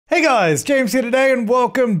Hey guys, James here today and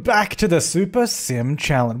welcome back to the Super Sim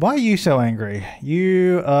Challenge. Why are you so angry?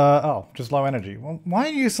 You, oh, just low energy. Well, why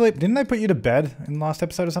are you asleep? Didn't they put you to bed in the last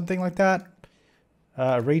episode or something like that?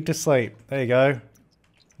 Read to sleep. There you go.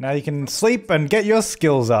 Now you can sleep and get your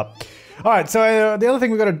skills up. Alright, so the other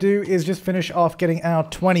thing we've got to do is just finish off getting our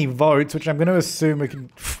 20 votes, which I'm going to assume we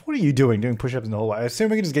can... What are you doing push-ups in the hallway? I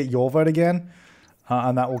assume we can just get your vote again,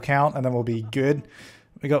 and that will count, and then we'll be good.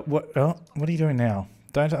 We got... What are you doing now?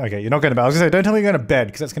 Don't... Okay, you're not going to bed. I was going to say, don't tell me you're going to bed,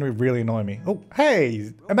 because that's going to be really annoying me. Oh,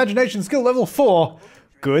 hey! Imagination skill level 4.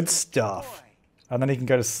 Good stuff. And then he can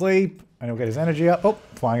go to sleep, and he'll get his energy up. Oh,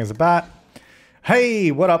 flying as a bat.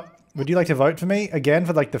 Hey, what up? Would you like to vote for me again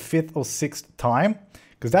for like the 5th or 6th time?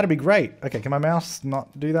 Because that'd be great. Okay, can my mouse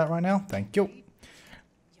not do that right now? Thank you.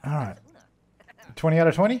 Alright. 20 out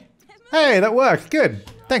of 20? Hey, that worked.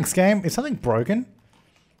 Good. Thanks, game. Is something broken?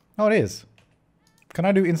 Oh, it is. Can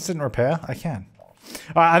I do instant repair? I can.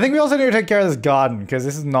 Alright, I think we also need to take care of this garden, because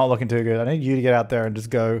this is not looking too good. I need you to get out there and just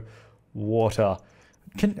go water.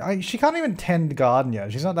 She can't even tend garden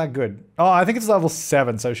yet. She's not that good. Oh, I think it's level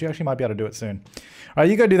 7, so she actually might be able to do it soon. Alright,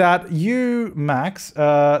 you go do that. You, Max.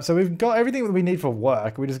 So we've got everything that we need for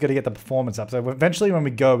work. We just got to get the performance up. So eventually when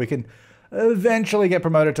we go, we can eventually get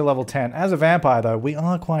promoted to level 10. As a vampire, though, we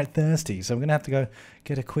are quite thirsty. So we're going to have to go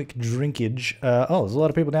get a quick drinkage. Oh, there's a lot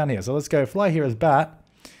of people down here. So let's go fly here as Bat.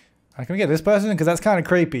 Can we get this person? Because that's kind of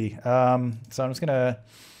creepy. So I'm just going to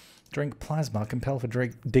drink plasma. Compel for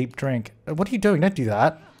deep drink. What are you doing? Don't do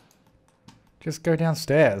that. Just go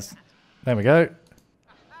downstairs. There we go.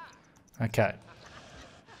 Okay.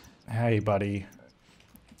 Hey, buddy.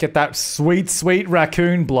 Get that sweet, sweet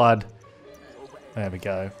raccoon blood. There we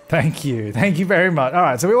go. Thank you. Thank you very much. All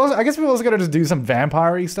right, so I guess we also got to just do some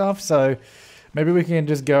vampire-y stuff. So maybe we can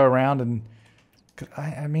just go around and...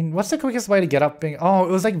 I mean, what's the quickest way to get up? Oh,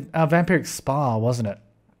 it was like a vampiric spa, wasn't it?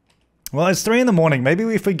 Well, it's 3 in the morning. Maybe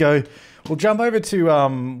if we go... We'll jump over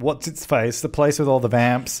to, What's-Its-Face, the place with all the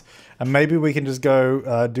vamps. And maybe we can just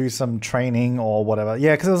go do some training or whatever.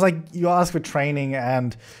 Yeah, because it was like, you ask for training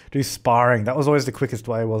and do sparring. That was always the quickest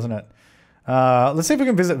way, wasn't it? Let's see if we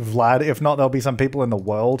can visit Vlad. If not, there'll be some people in the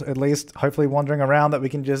world, at least, hopefully wandering around that we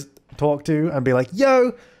can just talk to and be like,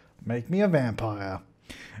 yo, make me a vampire.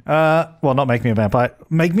 Well, not make me a vampire.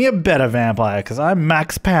 Make me a better vampire, because I'm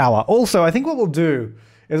max power. Also, I think what we'll do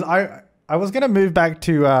is I was going to move back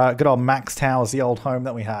to good old Max Towers, the old home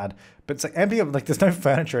that we had. But it's like empty, like there's no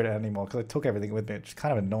furniture in it anymore because I took everything with me. It's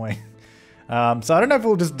kind of annoying. So I don't know if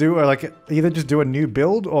we'll just do like either just do a new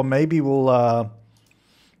build or maybe we'll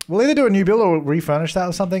either do a new build or we'll refurnish that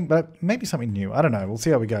or something. But maybe something new. I don't know. We'll see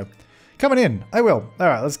how we go. Coming in. I will. All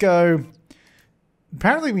right, let's go.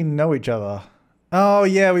 Apparently we know each other. Oh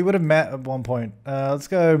yeah, we would have met at one point. Let's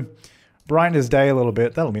go brighten his day a little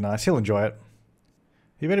bit. That'll be nice. He'll enjoy it.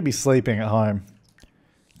 You better be sleeping at home.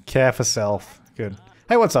 Care for self. Good.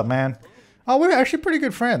 Hey, what's up, man? Oh, we're actually pretty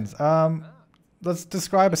good friends. Let's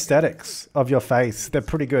describe aesthetics of your face. They're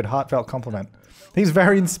pretty good. Heartfelt compliment. He's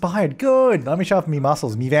very inspired. Good. Let me sharpen me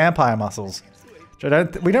muscles. Me vampire muscles. We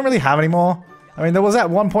don't really have any more. I mean, there was at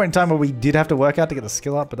one point in time where we did have to work out to get the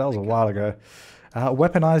skill up, but that was a while ago.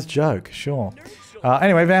 Weaponized joke. Sure.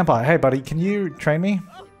 Anyway, vampire. Hey, buddy. Can you train me?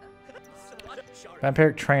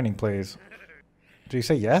 Vampiric training, please. Do you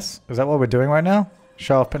say yes? Is that what we're doing right now?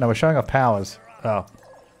 Show off. No, we're showing off powers. Oh.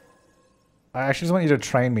 I actually just want you to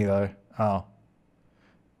train me, though. Oh.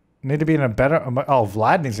 Need to be in a better... Oh,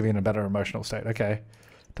 Vlad needs to be in a better emotional state. Okay.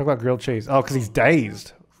 Talk about grilled cheese. Oh, because he's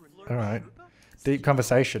dazed. Alright. Deep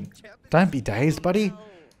conversation. Don't be dazed, buddy.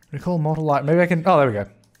 Recall mortal light. Maybe I can... Oh, there we go.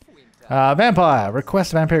 Vampire.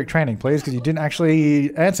 Request vampiric training, please, because you didn't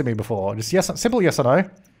actually answer me before. Just yes, simple yes or no.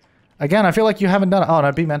 Again, I feel like you haven't done it. Oh,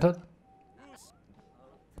 no, be mentored.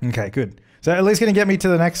 Okay, good. So at least going to get me to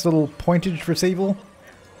the next little pointage receival?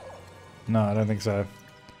 No, I don't think so.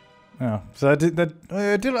 Oh, so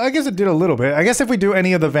I guess it did a little bit. I guess if we do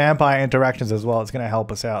any of the vampire interactions as well, it's going to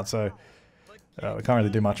help us out. So we can't really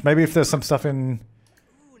do much. Maybe if there's some stuff in...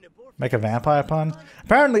 Make a vampire pun?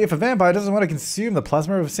 Apparently, if a vampire doesn't want to consume the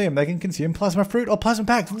plasma of a sim, they can consume plasma fruit or plasma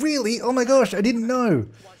packs. Really? Oh my gosh, I didn't know.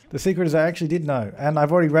 The secret is I actually did know. And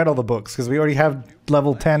I've already read all the books because we already have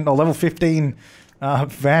level 10 or level 15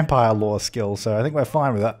 vampire lore skill, so I think we're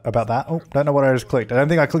fine with that. About that. Oh, don't know what I just clicked. I don't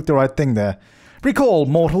think I clicked the right thing there. Recall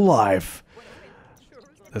mortal life.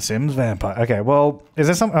 The Sims vampire. Okay, well, is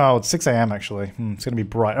there some... Oh, it's 6 AM actually. It's going to be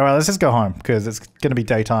bright. Alright, let's just go home, because it's going to be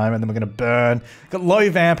daytime, and then we're going to burn. Got low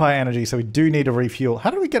vampire energy, so we do need to refuel. How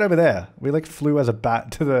did we get over there? We, like, flew as a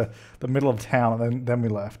bat to the middle of town, and then we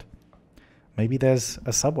left. Maybe there's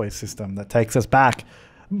a subway system that takes us back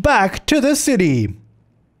to the city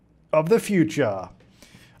of the future.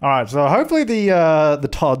 All right, so hopefully the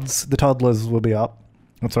toddlers will be up.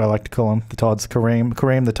 That's what I like to call them, the Tods.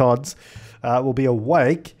 Kareem, the Tods, will be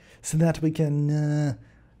awake so that we can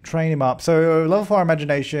train him up. So level 4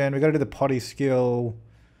 imagination. We got to do the potty skill.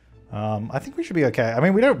 I think we should be okay. I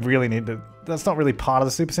mean, we don't really need to. That's not really part of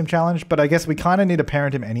the Super Sim challenge, but I guess we kind of need to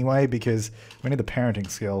parent him anyway because we need the parenting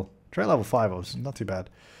skill. Try level 5 was not too bad.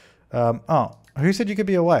 Oh, who said you could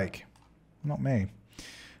be awake? Not me.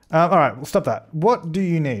 All right, we'll stop that. What do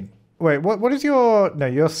you need? Wait, what is your... No,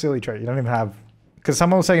 your silly trait. You don't even have... Because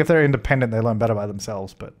someone was saying if they're independent, they learn better by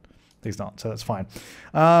themselves, but he's not, so that's fine.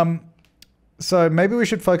 So maybe we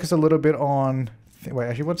should focus a little bit on... Wait,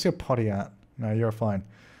 actually, what's your potty at? No, you're fine.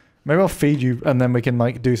 Maybe I'll feed you, and then we can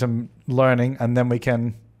like do some learning, and then we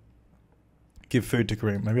can give food to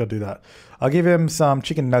Kareem. Maybe I'll do that. I'll give him some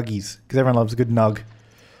chicken nuggies, because everyone loves a good nug.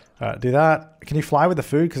 Alright, do that. Can you fly with the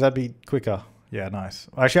food? Because that'd be quicker. Yeah, nice.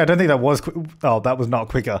 Actually, I don't think that was quick. Oh, that was not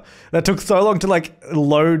quicker. That took so long to like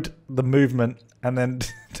load the movement and then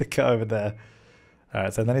to go over there.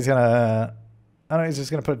 Alright, so then he's gonna... I don't know, he's just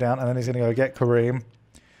gonna put it down, and then he's gonna go get Kareem.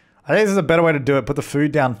 I think this is a better way to do it. Put the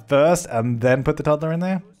food down first, and then put the toddler in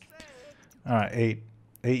there. Alright, eat.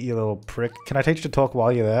 Eat, you little prick. Can I teach you to talk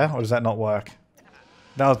while you're there, or does that not work?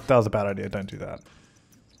 That was a bad idea. Don't do that.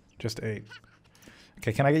 Just eat.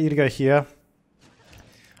 Okay, can I get you to go here?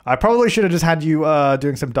 I probably should have just had you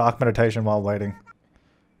doing some dark meditation while waiting.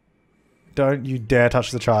 Don't you dare touch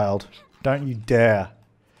the child. Don't you dare.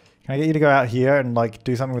 Can I get you to go out here and like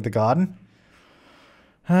do something with the garden?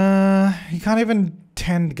 You can't even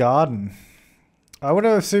tend garden. I would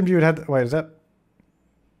have assumed you would have... Wait, is that...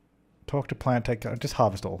 Talk to plant, take... Just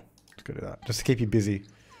harvest all. Let's go do that. Just to keep you busy.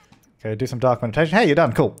 Okay, do some dark meditation. Hey, you're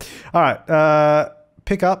done. Cool. Alright,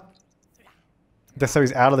 pick up. Just so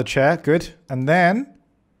he's out of the chair. Good. And then...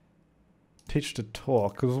 Teach to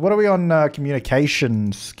talk. Because what are we on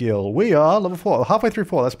communication skill? We are level 4. Halfway through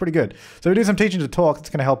 4. That's pretty good. So we do some teaching to talk. It's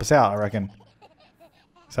going to help us out, I reckon.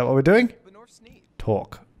 Is that what we're doing?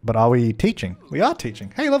 Talk. But are we teaching? We are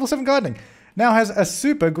teaching. Hey, level 7 gardening. Now has a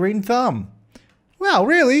super green thumb. Wow,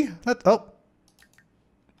 really? That's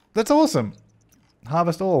awesome.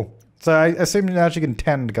 Harvest all. So I assume now she can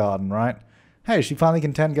tend garden, right? Hey, she finally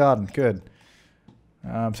can tend garden. Good.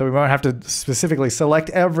 So we won't have to specifically select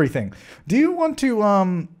everything. Do you want to,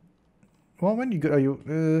 well, when you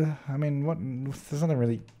go, I mean, what, there's nothing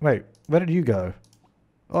really, wait, where did you go?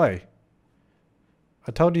 Oi.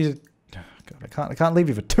 I told you, God, I can't leave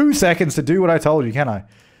you for 2 seconds to do what I told you, can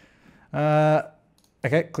I?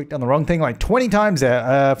 Okay, clicked on the wrong thing like 20 times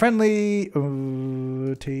there. Friendly,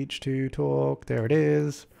 teach to talk, there it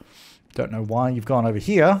is. Don't know why you've gone over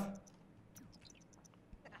here.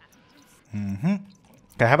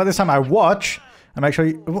 Okay, how about this time I watch and make sure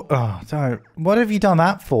you... Oh, don't. What have you done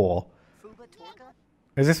that for?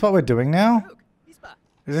 Is this what we're doing now?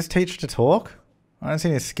 Is this teach to talk? I don't see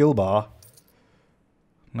any skill bar.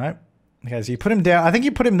 Nope. Okay, so you put him down. I think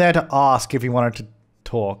you put him there to ask if he wanted to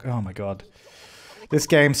talk. Oh my god. This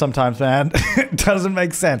game sometimes, man, it doesn't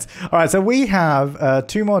make sense. Alright, so we have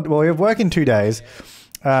 2 more... Well, we have work in 2 days.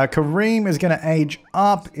 Kareem is going to age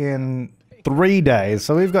up in 3 days.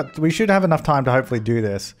 So we should have enough time to hopefully do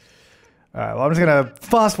this. Alright, well, I'm just going to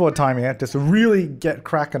fast forward time here. Just to really get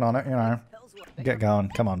cracking on it, you know. Get going.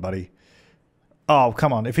 Come on, buddy. Oh,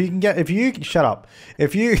 come on. If you shut up.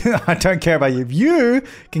 If you, I don't care about you. If you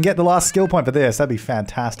can get the last skill point for this, that'd be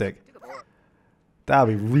fantastic. That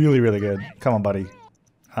would be really, really good. Come on, buddy.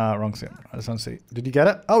 Wrong sim. I just want to see. Did you get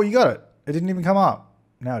it? Oh, you got it. It didn't even come up.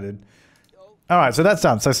 Now it did. Alright, so that's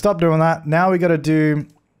done. So stop doing that. Now we got to do...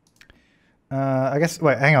 I guess...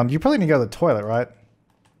 Wait, hang on. You probably need to go to the toilet, right?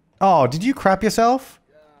 Oh, did you crap yourself?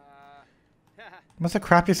 You must have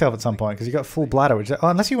crapped yourself at some point because you got full bladder. Which, oh,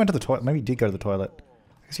 unless you went to the toilet. Maybe you did go to the toilet.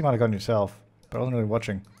 I guess you might have gone yourself. But I wasn't really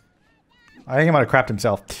watching. I think he might have crapped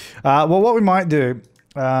himself. Well, what we might do...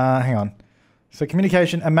 hang on. So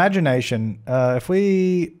communication, imagination. If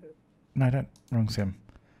we... No, don't... Wrong sim.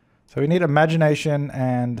 So we need imagination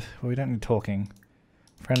and... Well, we don't need talking.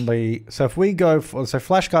 Friendly. So if we go for... So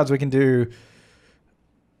flashcards we can do...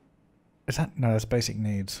 Is that... No, that's basic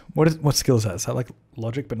needs. What skill is that? Is that like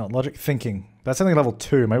logic but not logic? Thinking. That's only level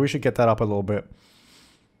 2. Maybe we should get that up a little bit.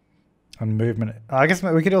 And movement. I guess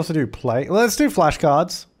we could also do play. Well, let's do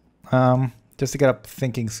flashcards. Just to get up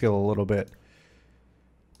thinking skill a little bit.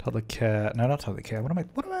 Toddler care. No, not toddler care. What am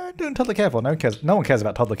I doing toddler care for? No one cares. No one cares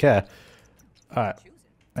about toddler care. Alright.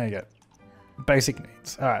 There you go. Basic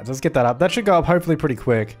needs. Alright, so let's get that up. That should go up hopefully pretty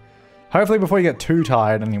quick. Hopefully before you get too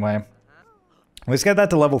tired anyway. Let's get that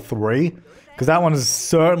to level 3. Because that one is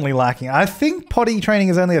certainly lacking. I think potty training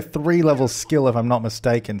is only a 3-level skill if I'm not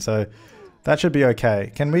mistaken. So That should be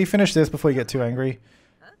okay. Can we finish this before you get too angry?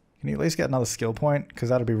 Can you at least get another skill point? Because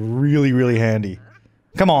that'll be really, really handy.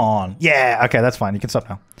 Come on. Yeah. Okay, that's fine. You can stop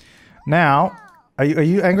now. Now, are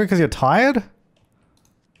you angry because you're tired?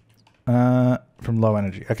 From low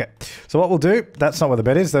energy. Okay. So what we'll do, that's not where the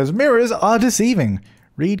bed is. Those mirrors are deceiving.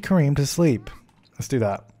 Read Kareem to sleep. Let's do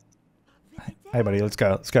that. Hey, buddy, let's go.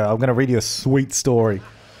 Let's go. I'm going to read you a sweet story.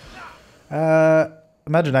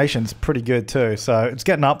 Imagination's pretty good too, so it's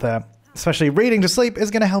getting up there. Especially reading to sleep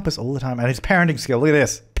is going to help us all the time. And his parenting skill, look at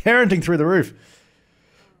this. Parenting through the roof.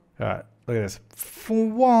 All right, look at this.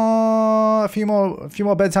 A few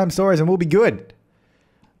more bedtime stories and we'll be good.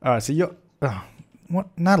 All right, so you're... Oh, what?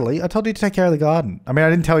 Natalie, I told you to take care of the garden. I mean, I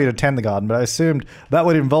didn't tell you to tend the garden, but I assumed that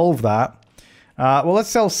would involve that. Well, let's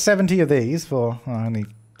sell 70 of these for only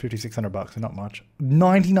 5,600 bucks, so not much.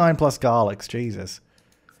 99 plus garlics, Jesus.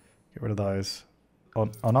 Get rid of those. Or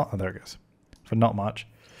not, oh, there it goes. For not much.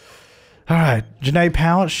 Alright, Janae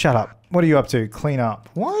Power, shut up. What are you up to? Clean up.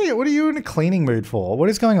 Why? What are you in a cleaning mood for? What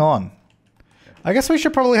is going on? I guess we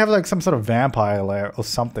should probably have like some sort of vampire lair or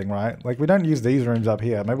something, right? Like we don't use these rooms up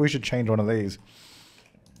here. Maybe we should change one of these.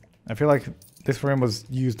 I feel like this room was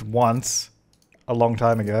used once a long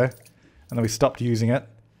time ago. And then we stopped using it.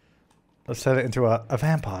 Let's set it into a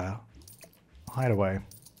vampire hideaway.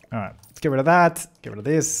 Alright, let's get rid of that. Get rid of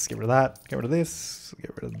this. Get rid of that. Get rid of this.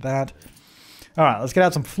 Get rid of that. Alright, let's get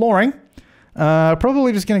out some flooring.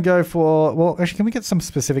 Probably just going to go for... Well, actually, can we get some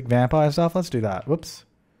specific vampire stuff? Let's do that. Whoops.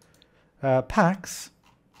 Packs.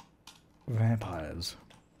 Vampires.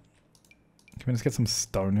 Can we just get some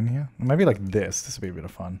stone in here? Maybe like this. This would be a bit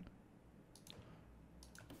of fun.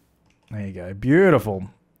 There you go. Beautiful.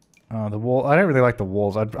 The wall. I don't really like the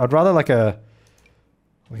walls. I'd rather like a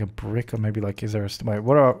brick or maybe like is there a wait,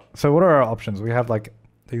 what are our options? We have like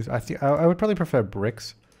these. I would probably prefer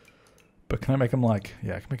bricks. But can I make them like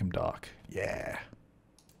yeah, I can make them dark. Yeah.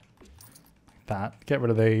 That. Get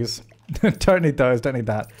rid of these. Don't need those. Don't need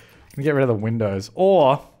that. Can get rid of the windows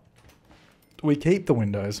or we keep the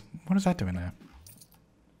windows. What is that doing there?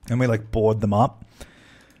 And we like board them up.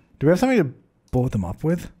 Do we have something to board them up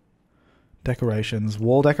with? Decorations.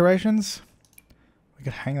 Wall decorations? We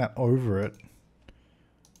could hang that over it.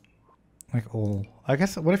 Like all... I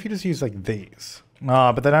guess, what if you just use like these?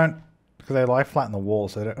 No, but they don't... Because they lie flat in the wall,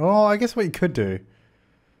 so they don't... Oh, I guess what you could do...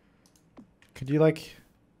 Could you like...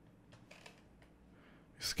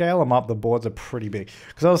 Scale them up, the boards are pretty big.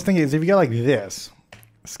 Because I was thinking is if you go like this...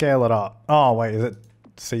 Scale it up. Oh, wait, is it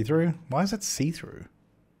see-through? Why is it see-through?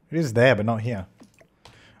 It is there, but not here.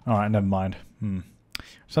 Alright, never mind.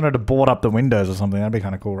 Just wanted to board up the windows or something. That'd be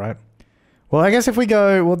kind of cool, right? Well, I guess if we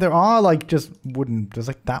go... Well, there are, like, just wooden... There's,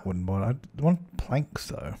 like, that wooden board. I want planks,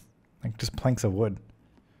 though. Like, just planks of wood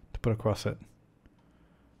to put across it.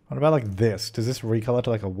 What about, like, this? Does this recolor to,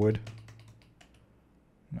 like, a wood?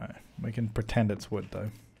 No. We can pretend it's wood, though.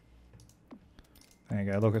 There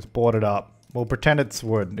you go. Look, it's boarded up. We'll pretend it's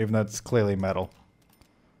wood, even though it's clearly metal.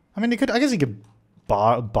 I mean, you could... I guess you could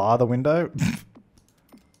bar the window.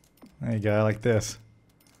 There you go, like this.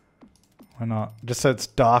 Why not? Just so it's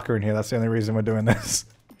darker in here. That's the only reason we're doing this.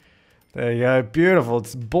 There you go. Beautiful.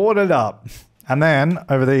 It's boarded up. And then,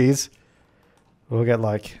 over these, we'll get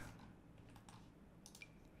like...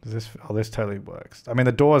 Does this... Oh, this totally works. I mean,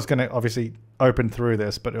 the door's going to obviously open through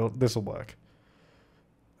this, but this will work.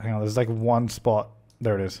 Hang on, there's like one spot.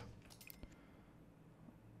 There it is.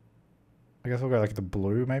 I guess we'll go like the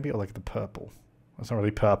blue, maybe? Or like the purple. That's not really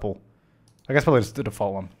purple. I guess probably just the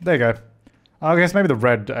default one. There you go. I guess maybe the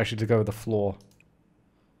red actually to go with the floor.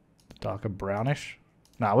 Darker brownish.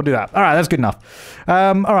 Nah, we'll do that. Alright, that's good enough.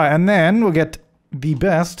 Alright, and then we'll get the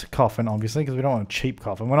best coffin, obviously, because we don't want a cheap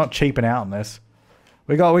coffin. We're not cheaping out on this.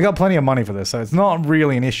 We got plenty of money for this, so it's not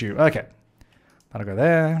really an issue. Okay. That'll go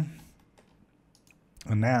there.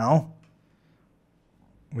 And now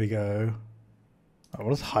we go... Oh,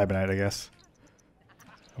 we'll just hibernate, I guess.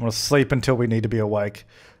 I'm gonna sleep until we need to be awake.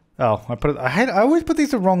 Oh, I always put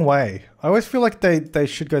these the wrong way. I always feel like they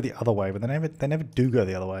should go the other way, but they never do go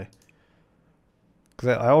the other way.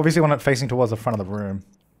 Because I obviously want it facing towards the front of the room.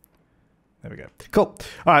 There we go. Cool.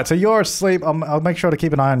 Alright, so you're asleep. I'll make sure to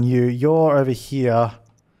keep an eye on you. You're over here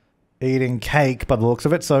eating cake by the looks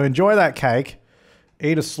of it. So enjoy that cake.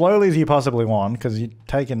 Eat as slowly as you possibly want, because you're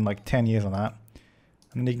taking like 10 years on that.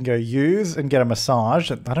 And then you can go use and get a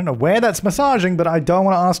massage. I don't know where that's massaging, but I don't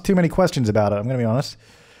want to ask too many questions about it. I'm going to be honest.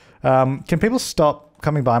 Can people stop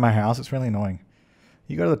coming by my house? It's really annoying.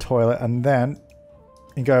 You go to the toilet and then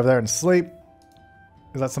you go over there and sleep.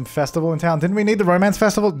 Is that some festival in town? Didn't we need the romance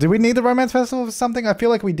festival? Did we need the romance festival for something? I feel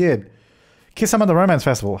like we did. Kiss some at the romance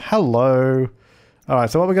festival. Hello. All right,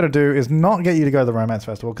 so what we're going to do is not get you to go to the Romance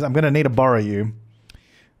Festival because I'm going to need to borrow you.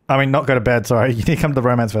 I mean, not go to bed, sorry. You need to come to the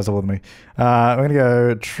Romance Festival with me. We're going to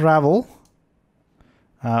go travel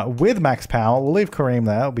with max power. We'll leave Kareem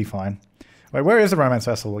there. It'll be fine. Wait, where is the Romance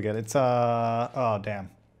Festival again? It's, oh, damn.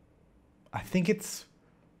 I think it's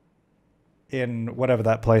in whatever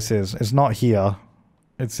that place is. It's not here.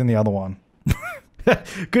 It's in the other one.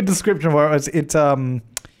 Good description for it.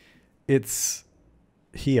 It's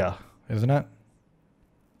here, isn't it?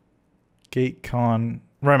 GeekCon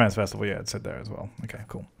Romance Festival. Yeah, it said there as well. Okay,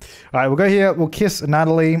 cool. All right, we'll go here. We'll kiss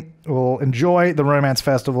Natalie. We'll enjoy the Romance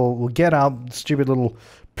Festival. We'll get our stupid little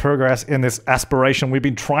progress in this aspiration we've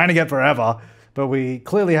been trying to get forever, but we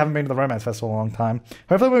clearly haven't been to the Romance Festival in a long time.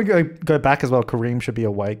 Hopefully when we go back as well, Kareem should be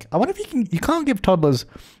awake. I wonder if you can't give toddlers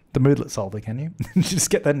the moodlet solver, can you? Just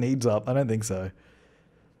get their needs up. I don't think so.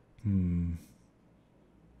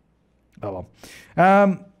 Oh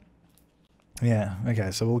well. Yeah,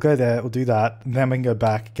 okay, so we'll go there, we'll do that, and then we can go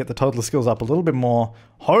back, get the toddler skills up a little bit more.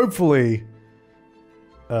 Hopefully,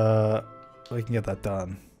 we can get that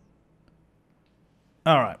done.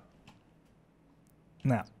 Alright.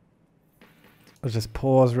 Now, let's just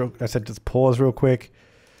pause just pause real quick.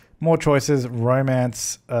 More choices,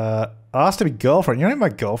 romance, asked to be girlfriend. You're not even my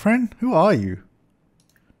girlfriend? Who are you?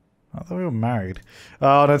 I thought we were married.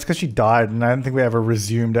 Oh, no, it's because she died, and I don't think we ever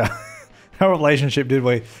resumed our relationship, did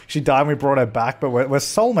we? She died and we brought her back, but we're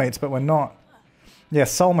soulmates, but we're not. Yeah,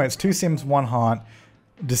 soulmates. 2 Sims, 1 heart.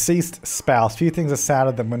 Deceased spouse. Few things are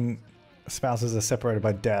sadder than when spouses are separated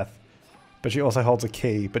by death. But she also holds a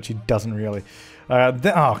key, but she doesn't really. Oh,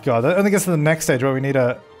 God. That only gets to the next stage where we need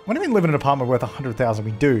a... What do you mean live in an apartment worth 100,000?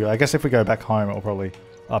 We do. I guess if we go back home, it'll probably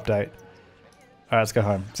update. Alright, let's go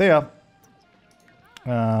home. See ya.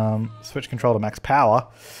 Switch control to max power.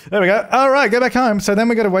 There we go. Alright, go back home. So then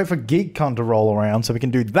we got to wait for GeekCon to roll around so we can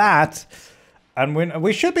do that. And win.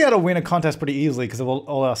 We should be able to win a contest pretty easily because of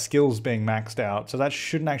all our skills being maxed out. So that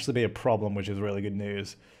shouldn't actually be a problem, which is really good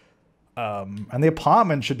news. And the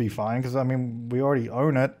apartment should be fine because, I mean, we already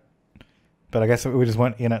own it. But I guess we just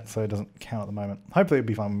weren't in it, so it doesn't count at the moment. Hopefully it'll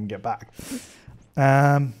be fine when we get back.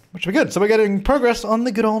 Which will be good. So we're getting progress on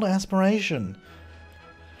the good old aspiration.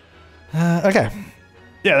 Okay.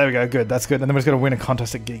 Yeah, there we go. Good. That's good. And then we're just going to win a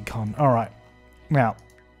contest at GeekCon. All right. Now,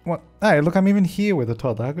 what? Hey, look, I'm even here with a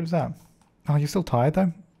toddler. How good is that? Oh, you're still tired,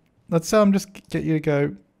 though? Let's just get you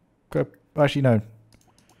to go. Actually, no.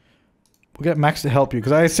 We'll get Max to help you,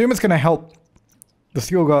 because I assume it's going to help the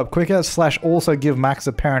skill go up quicker, / also give Max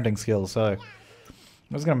a parenting skill, so I'm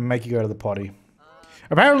just going to make you go to the potty.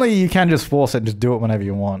 Apparently, you can just force it and just do it whenever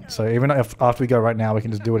you want. So even if after we go right now, we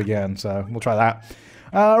can just do it again. So we'll try that.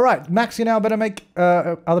 Right, Max can now better make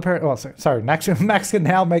other parents. Oh, sorry, Max can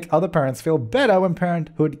now make other parents feel better when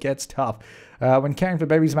parenthood gets tough. When caring for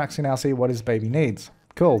babies, Max can now see what his baby needs.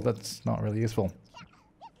 Cool. That's not really useful.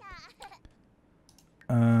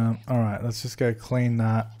 All right, let's just go clean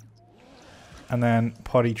that, and then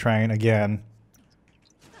potty train again.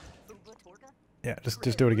 Yeah, just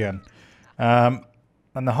do it again. And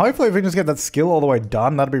then hopefully if we can just get that skill all the way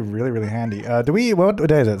done, that'd be really, really handy. What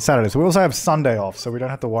day is it? Saturday. So we also have Sunday off, so we don't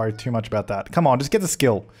have to worry too much about that. Come on, just get the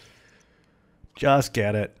skill. Just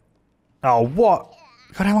get it. Oh, what?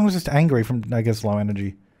 God, how long was this angry from, I guess, low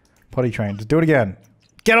energy? Potty train. Just do it again.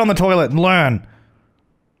 Get on the toilet and learn.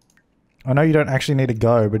 I know you don't actually need to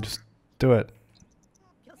go, but just do it.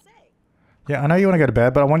 Yeah, I know you want to go to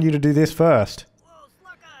bed, but I want you to do this first.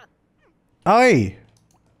 Oi!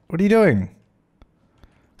 What are you doing?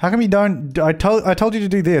 How come you don't... I told you to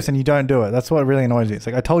do this and you don't do it. That's what really annoys me. It's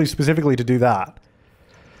like, I told you specifically to do that.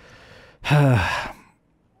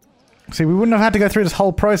 See, we wouldn't have had to go through this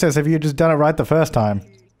whole process if you had just done it right the first time.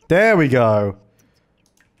 There we go.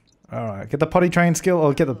 Alright, get the potty train skill.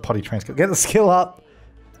 Or get the potty train skill. Get the skill up.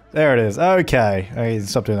 There it is. Okay. Okay,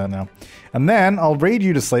 stop doing that now. And then I'll read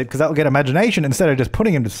you to sleep because that will get imagination instead of just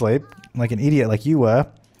putting him to sleep. Like an idiot like you were.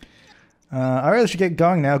 I really should get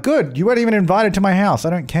going now. Good. You weren't even invited to my house. I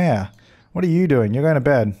don't care. What are you doing? You're going to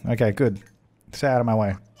bed. Okay, good. Stay out of my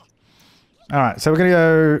way. Alright, so we're going to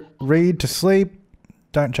go read to sleep.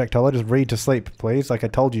 Don't check Toller. Just read to sleep, please. Like I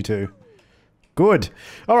told you to. Good.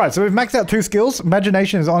 Alright, so we've maxed out 2 skills.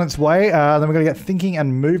 Imagination is on its way. Then we're going to get thinking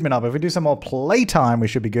and movement up. If we do some more playtime, we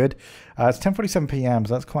should be good. It's 10:47 PM,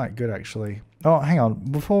 so that's quite good, actually. Oh, hang on.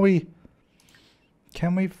 Before we...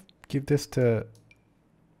 Can we give this to...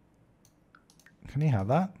 Can he have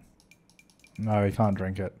that? No, he can't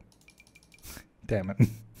drink it. Damn it.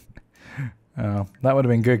 Oh, that would have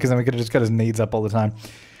been good, because then we could have just got his needs up all the time.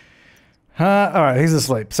 Alright, he's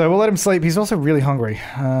asleep. So we'll let him sleep. He's also really hungry.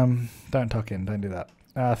 Don't tuck in. Don't do that.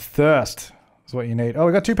 Thirst. Is what you need. Oh,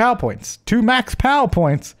 we got 2 power points. 2 max power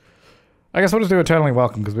points. I guess we'll just do Eternally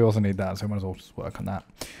Welcome because we also need that. So we might as well just work on that.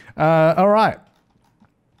 All right.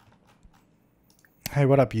 Hey,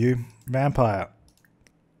 what up, you? Vampire.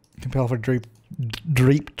 Compel for a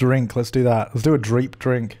dreep drink. Let's do that. Let's do a dreep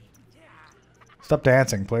drink. Stop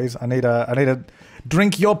dancing, please. I need a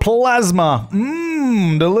drink your plasma.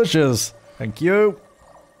 Mmm, delicious. Thank you.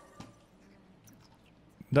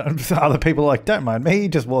 Other people are like, don't mind me,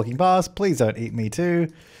 just walking past. Please don't eat me too.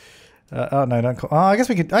 Oh no, don't call. Oh, I guess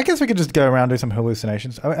we could just go around and do some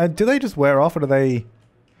hallucinations. Do they just wear off, or do they?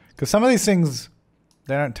 Because some of these things,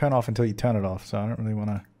 they don't turn off until you turn it off. So I don't really want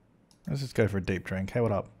to. Let's just go for a deep drink. Hey,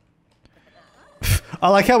 what up? I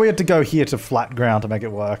like how we had to go here to flat ground to make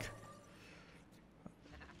it work.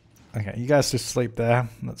 Okay, you guys just sleep there.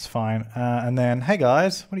 That's fine. And then, hey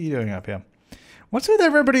guys, what are you doing up here? What's with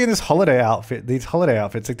everybody in this holiday outfit? These holiday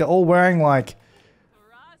outfits, like they're all wearing like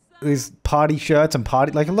these party shirts and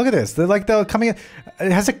party. Like, look at this. They're coming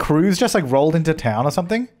in. Has a cruise just like rolled into town or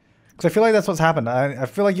something? Because I feel like that's what's happened. I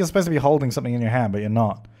feel like you're supposed to be holding something in your hand, but you're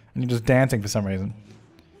not, and you're just dancing for some reason.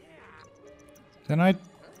 Then I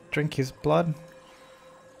drink his blood.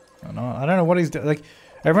 I don't know what he's doing. Like,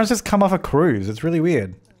 everyone's just come off a cruise. It's really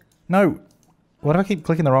weird. No. Why do I keep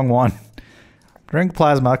clicking the wrong one? Drink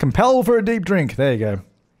plasma. Compel for a deep drink. There you go.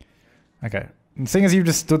 Okay. And seeing as you've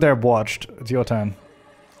just stood there and watched, it's your turn.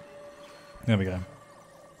 There we go.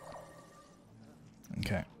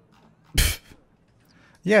 Okay.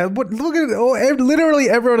 Yeah, look at it. Oh, literally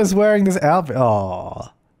everyone is wearing this outfit. Oh.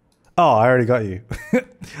 Oh, I already got you.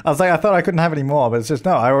 I was like, I thought I couldn't have any more, but it's just,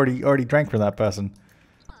 no, I already drank from that person.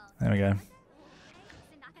 There we go.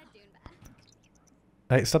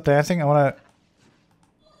 Hey, stop dancing. I want to...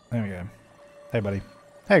 There we go. Hey, buddy.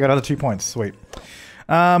 Hey, I got another 2 points. Sweet.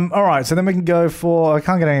 Alright, so then we can go for... I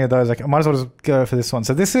can't get any of those. I might as well just go for this one.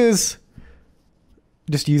 So this is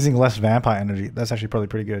just using less vampire energy. That's actually probably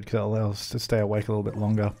pretty good because it allows us to stay awake a little bit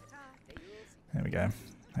longer. There we go.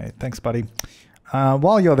 Hey, thanks, buddy.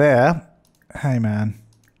 While you're there... Hey, man.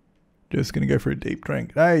 Just going to go for a deep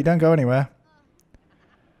drink. Hey, don't go anywhere.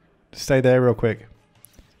 Just stay there real quick.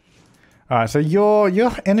 Alright, so your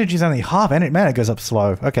energy's only half energy. Man, it goes up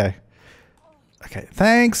slow. Okay. Okay,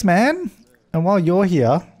 thanks, man. And while you're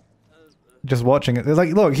here, just watching it,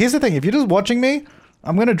 like, look, here's the thing. If you're just watching me,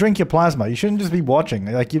 I'm going to drink your plasma. You shouldn't just be watching.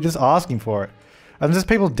 Like, you're just asking for it. And there's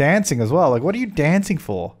people dancing as well. Like, what are you dancing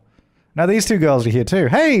for? Now, these 2 girls are here too.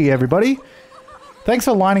 Hey, everybody. Thanks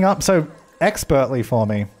for lining up so expertly for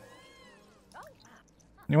me.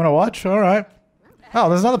 You want to watch? Alright. Oh,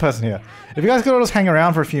 there's another person here. If you guys could all just hang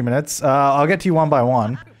around for a few minutes, I'll get to you one by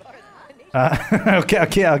one.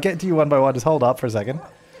 Okay, I'll get to you one by one. Just hold up for a second.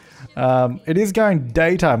 It is going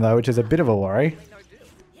daytime though, which is a bit of a worry.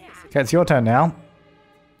 Okay, it's your turn now.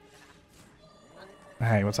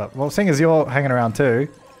 Hey, what's up? Well, seeing as you're hanging around too.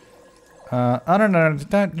 Oh no,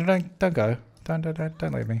 don't go.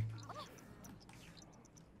 Don't leave me.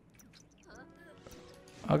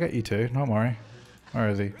 I'll get you two. Don't worry. Where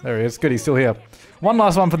is he? There he is. Good, he's still here. One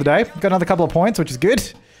last one for the day. Got another couple of points, which is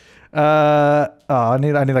good. Oh, I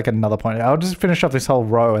need like another point. I'll just finish off this whole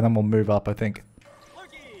row and then we'll move up, I think.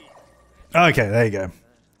 Okay, there you go.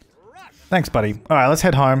 Thanks, buddy. Alright, let's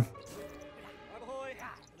head home.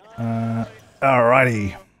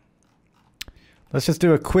 Alrighty. Let's just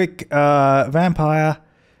do a quick vampire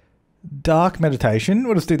dark meditation.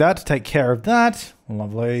 We'll just do that to take care of that.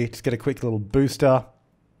 Lovely. Just get a quick little booster.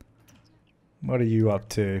 What are you up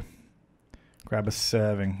to? Grab a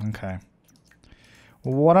serving. Okay.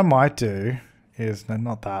 Well, what I might do is... No,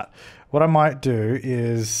 not that. What I might do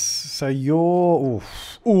is... So you're...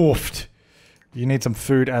 Oofed. You need some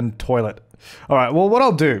food and toilet. Alright, well, what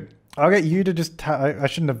I'll do... I'll get you to just... I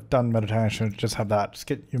shouldn't have done meditation. Just have that. Just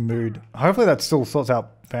get your mood... Hopefully that still sorts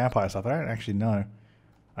out vampire stuff. I don't actually know.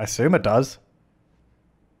 I assume it does.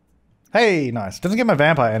 Hey, nice. Doesn't get my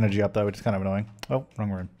vampire energy up though, which is kind of annoying. Oh,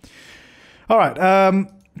 wrong room. Alright,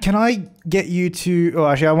 can I get you to... Oh,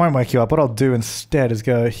 actually, I won't wake you up. What I'll do instead is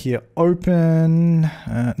go here, open...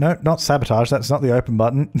 no, not sabotage. That's not the open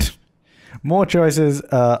button. More choices.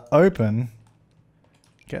 Open.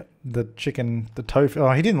 Get the chicken, the tofu.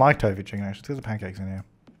 Oh, he didn't like tofu chicken, actually. There's the pancakes in here.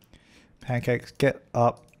 Pancakes, get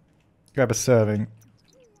up. Grab a serving.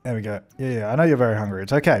 There we go. Yeah, I know you're very hungry.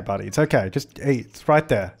 It's okay, buddy. It's okay. Just eat. It's right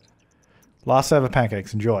there. Last serve of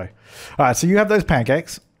pancakes. Enjoy. Alright, so you have those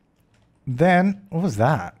pancakes. Then, what was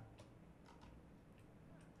that?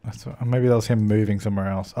 Maybe that was him moving somewhere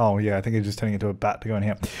else. Oh, yeah, I think he's just turning into a bat to go in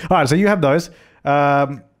here. Alright, so you have those.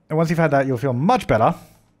 And once you've had that, you'll feel much better.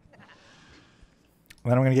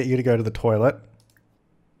 Then I'm going to get you to go to the toilet.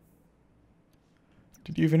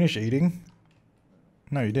 Did you finish eating?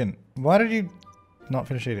 No, you didn't. Why did you not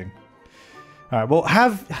finish eating? Alright, well,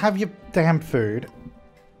 have your damn food.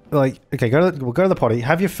 Like, okay, we'll go to the potty,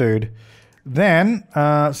 have your food. Then,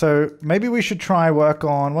 so maybe we should try work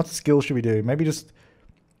on, what skill should we do? Maybe just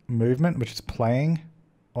movement, which is playing,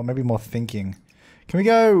 or maybe more thinking. Can we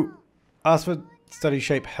go ask for study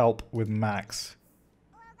shape help with Max?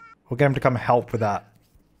 We'll get him to come help with that.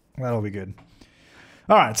 That'll be good.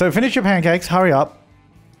 Alright, so finish your pancakes, hurry up.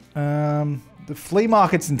 The flea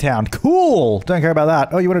market's in town. Cool! Don't care about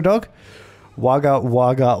that. Oh, you want a dog? Wagga,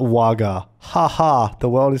 wagga, wagga. Ha ha. The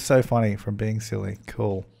world is so funny from being silly.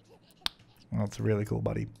 Cool. Well, that's really cool,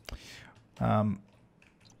 buddy.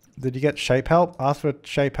 Did you get shape help? Ask for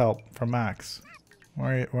shape help from Max.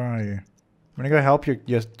 Where are you? Want to go help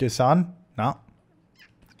your son? No.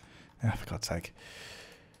 Oh, for God's sake.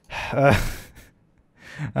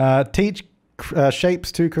 Teach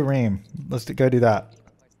shapes to Kareem. Let's go do that.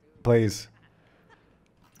 Please.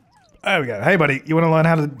 There we go. Hey, buddy. You want to learn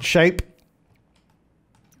how to shape?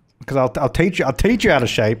 Because I'll teach you how to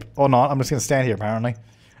shape. Or not. I'm just going to stand here, apparently.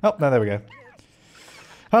 Oh, no, there we go.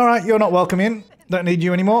 Alright, you're not welcome in. Don't need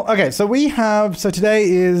you anymore. Okay, so today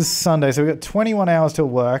is Sunday, so we've got 21 hours till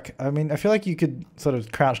work. I mean, I feel like you could sort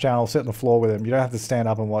of crouch down or sit on the floor with him. You don't have to stand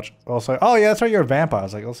up and watch. Also, oh yeah, that's right, you're a vampire. I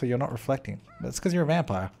was like, also, you're not reflecting. That's because you're a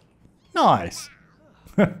vampire. Nice.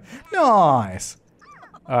 Nice.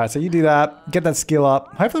 Alright, so you do that. Get that skill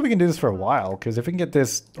up. Hopefully we can do this for a while, because if we can get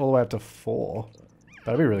this all the way up to 4,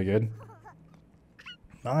 that'd be really good.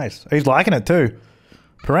 Nice. He's liking it too.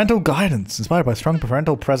 Parental guidance, inspired by strong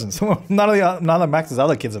parental presence. none of Max's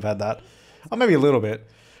other kids have had that. Or maybe a little bit.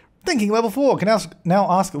 Thinking level 4 can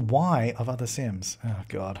now ask why of other Sims. Oh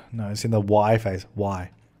god, no, it's in the why phase.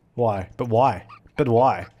 Why? Why? But why? But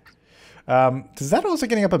why? Does that also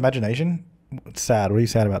getting up imagination? Sad. What are you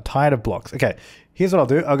sad about? Tired of blocks. Okay, here's what I'll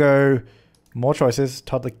do. I'll go more choices.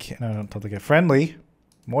 Toddler. No, not toddler. Friendly.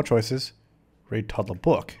 More choices. Read toddler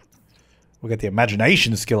book. We'll get the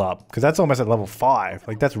imagination skill up, because that's almost at level 5.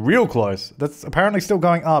 Like, that's real close. That's apparently still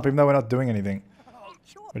going up, even though we're not doing anything.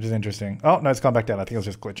 Which is interesting. Oh, no, it's gone back down. I think it was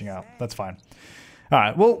just glitching out. That's fine.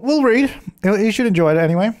 Alright, well, we'll read. You should enjoy it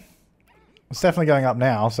anyway. It's definitely going up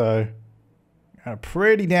now, so...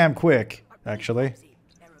 pretty damn quick, actually.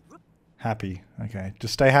 Happy. Okay,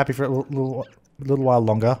 just stay happy for a little while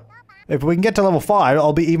longer. If we can get to level 5,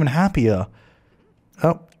 I'll be even happier.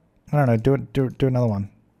 Oh, I don't know. Do another one.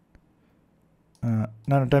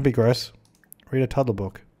 No, don't be gross. Read a toddler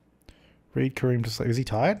book. Read Kareem to sleep. Is he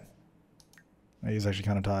tired? He's actually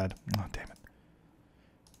kind of tired. Oh, damn it.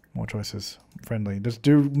 More choices. Friendly. Just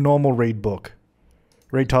do normal read book.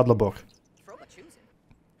 Read toddler book.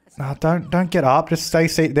 No, don't get up. Just stay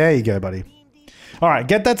seated. There you go, buddy. Alright,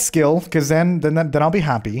 get that skill, because then I'll be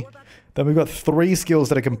happy. Then we've got 3 skills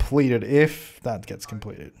that are completed, if that gets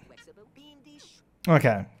completed.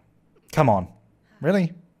 Okay. Come on.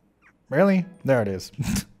 Really? Really? There it is.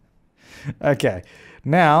 Okay.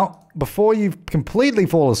 Now, before you completely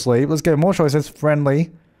fall asleep, let's go more choices,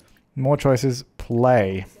 friendly. More choices,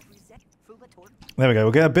 play. There we go.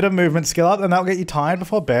 We'll get a bit of movement skill up, and that'll get you tired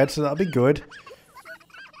before bed, so that'll be good.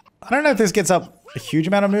 I don't know if this gets up a huge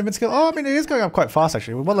amount of movement skill. Oh, I mean, it is going up quite fast,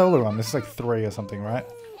 actually. What level are we on? This is like 3 or something, right?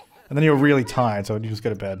 And then you're really tired, so you just go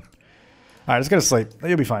to bed. Alright, just go to sleep.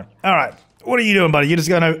 You'll be fine. Alright. What are you doing, buddy? You just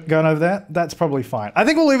going over there? That's probably fine. I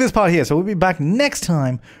think we'll leave this part here, so we'll be back next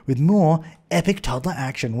time with more epic toddler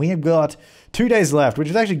action. We have got 2 days left, which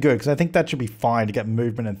is actually good, because I think that should be fine to get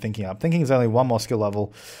movement and thinking up. Thinking is only 1 more skill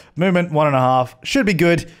level. Movement, 1.5. Should be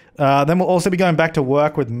good. Then we'll also be going back to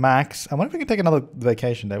work with Max. I wonder if we can take another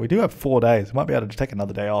vacation day. We do have 4 days. We might be able to take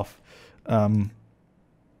another day off. Let's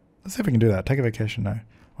see if we can do that. Take a vacation day.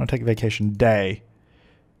 I want to take a vacation day.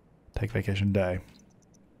 Take vacation day.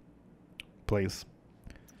 Please.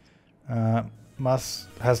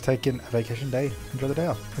 Has taken a vacation day. Enjoy the day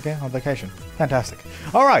off. Okay, on vacation. Fantastic.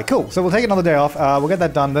 Alright, cool. So we'll take another day off. We'll get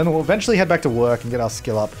that done. Then we'll eventually head back to work and get our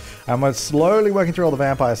skill up. And we're slowly working through all the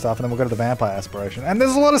vampire stuff. And then we'll go to the vampire aspiration. And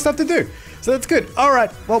there's a lot of stuff to do. So that's good.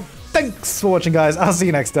 Alright, well, thanks for watching, guys. I'll see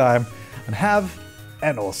you next time. And have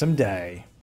an awesome day.